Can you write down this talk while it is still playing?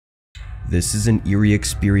This is an eerie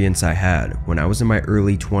experience I had when I was in my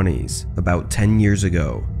early 20s, about 10 years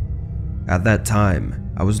ago. At that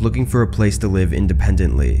time, I was looking for a place to live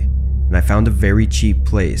independently, and I found a very cheap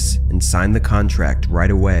place and signed the contract right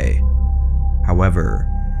away. However,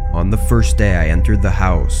 on the first day I entered the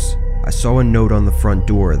house, I saw a note on the front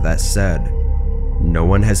door that said, "No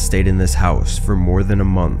one has stayed in this house for more than a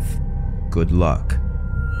month. Good luck."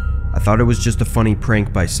 I thought it was just a funny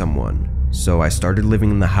prank by someone, so I started living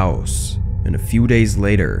in the house, and a few days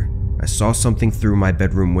later, I saw something through my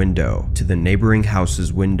bedroom window to the neighboring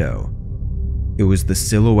house's window. It was the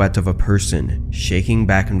silhouette of a person shaking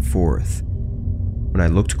back and forth. When I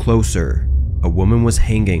looked closer, a woman was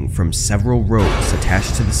hanging from several ropes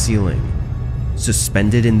attached to the ceiling,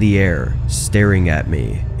 suspended in the air, staring at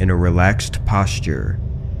me in a relaxed posture.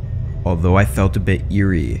 Although I felt a bit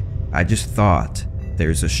eerie, I just thought,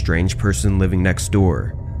 there's a strange person living next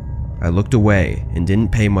door. I looked away and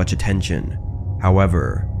didn't pay much attention.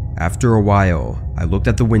 However, after a while, I looked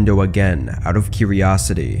at the window again out of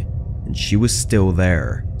curiosity, and she was still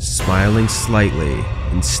there, smiling slightly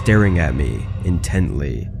and staring at me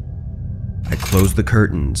intently. I closed the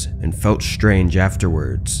curtains and felt strange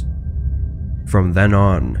afterwards. From then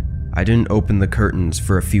on, I didn't open the curtains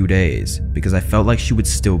for a few days because I felt like she would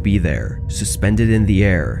still be there, suspended in the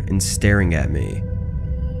air and staring at me.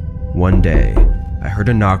 One day, I heard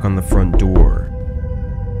a knock on the front door.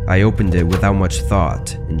 I opened it without much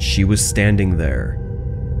thought, and she was standing there.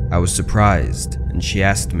 I was surprised, and she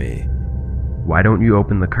asked me, "Why don't you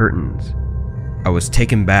open the curtains?" I was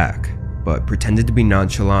taken back, but pretended to be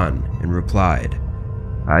nonchalant and replied,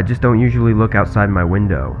 "I just don't usually look outside my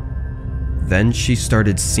window." Then she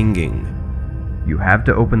started singing, "You have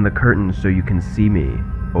to open the curtains so you can see me.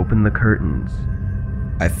 Open the curtains."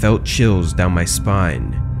 I felt chills down my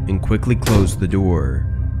spine and quickly closed the door.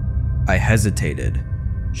 I hesitated.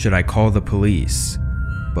 Should I call the police?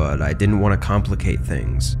 But I didn't want to complicate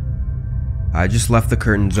things. I just left the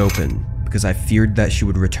curtains open because I feared that she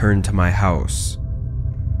would return to my house.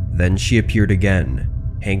 Then she appeared again,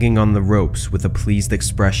 hanging on the ropes with a pleased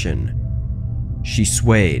expression. She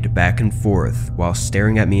swayed back and forth while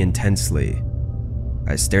staring at me intensely.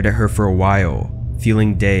 I stared at her for a while,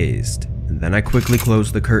 feeling dazed, and then I quickly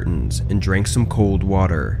closed the curtains and drank some cold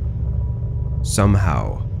water.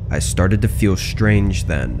 Somehow, I started to feel strange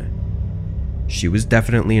then. She was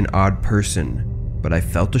definitely an odd person, but I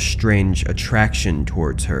felt a strange attraction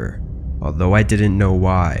towards her, although I didn't know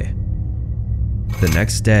why. The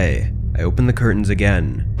next day, I opened the curtains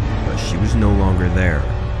again, but she was no longer there.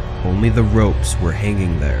 Only the ropes were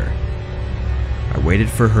hanging there. I waited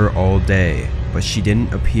for her all day, but she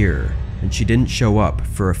didn't appear, and she didn't show up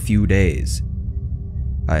for a few days.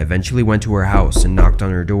 I eventually went to her house and knocked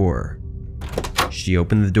on her door. She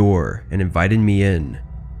opened the door and invited me in.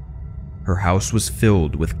 Her house was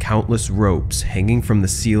filled with countless ropes hanging from the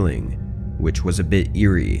ceiling, which was a bit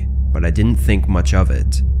eerie, but I didn't think much of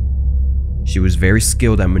it. She was very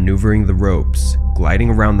skilled at maneuvering the ropes, gliding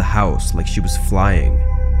around the house like she was flying.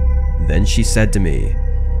 Then she said to me,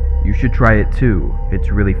 "You should try it too,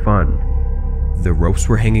 it's really fun." The ropes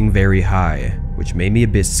were hanging very high, which made me a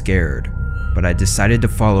bit scared, but I decided to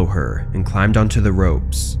follow her and climbed onto the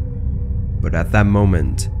ropes. But at that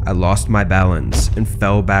moment, I lost my balance and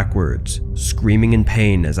fell backwards, screaming in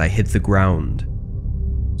pain as I hit the ground.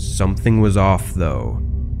 Something was off though.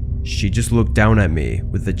 She just looked down at me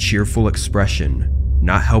with a cheerful expression,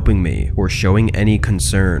 not helping me or showing any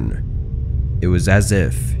concern. It was as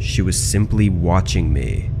if she was simply watching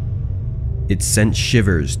me. It sent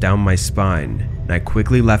shivers down my spine, and I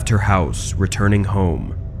quickly left her house, returning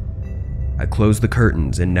home. I closed the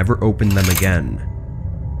curtains and never opened them again.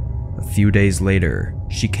 A few days later,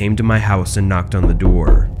 she came to my house and knocked on the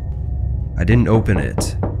door. I didn't open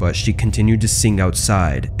it, but she continued to sing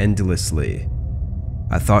outside endlessly.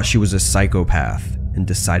 I thought she was a psychopath and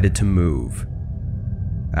decided to move.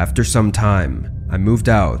 After some time, I moved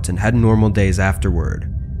out and had normal days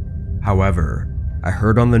afterward. However, I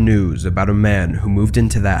heard on the news about a man who moved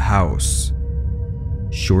into that house.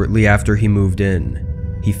 Shortly after he moved in,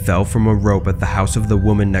 he fell from a rope at the house of the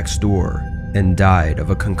woman next door and died of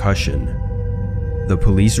a concussion. The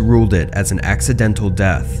police ruled it as an accidental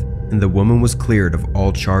death, and the woman was cleared of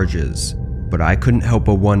all charges, but I couldn't help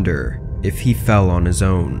but wonder if he fell on his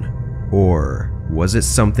own, or was it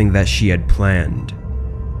something that she had planned?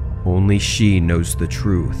 Only she knows the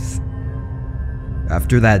truth.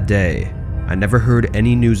 After that day, I never heard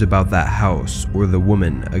any news about that house or the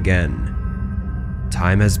woman again.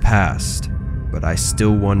 Time has passed, but I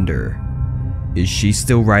still wonder, is she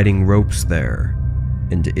still riding ropes there?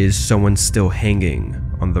 And is someone still hanging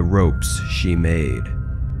on the ropes she made?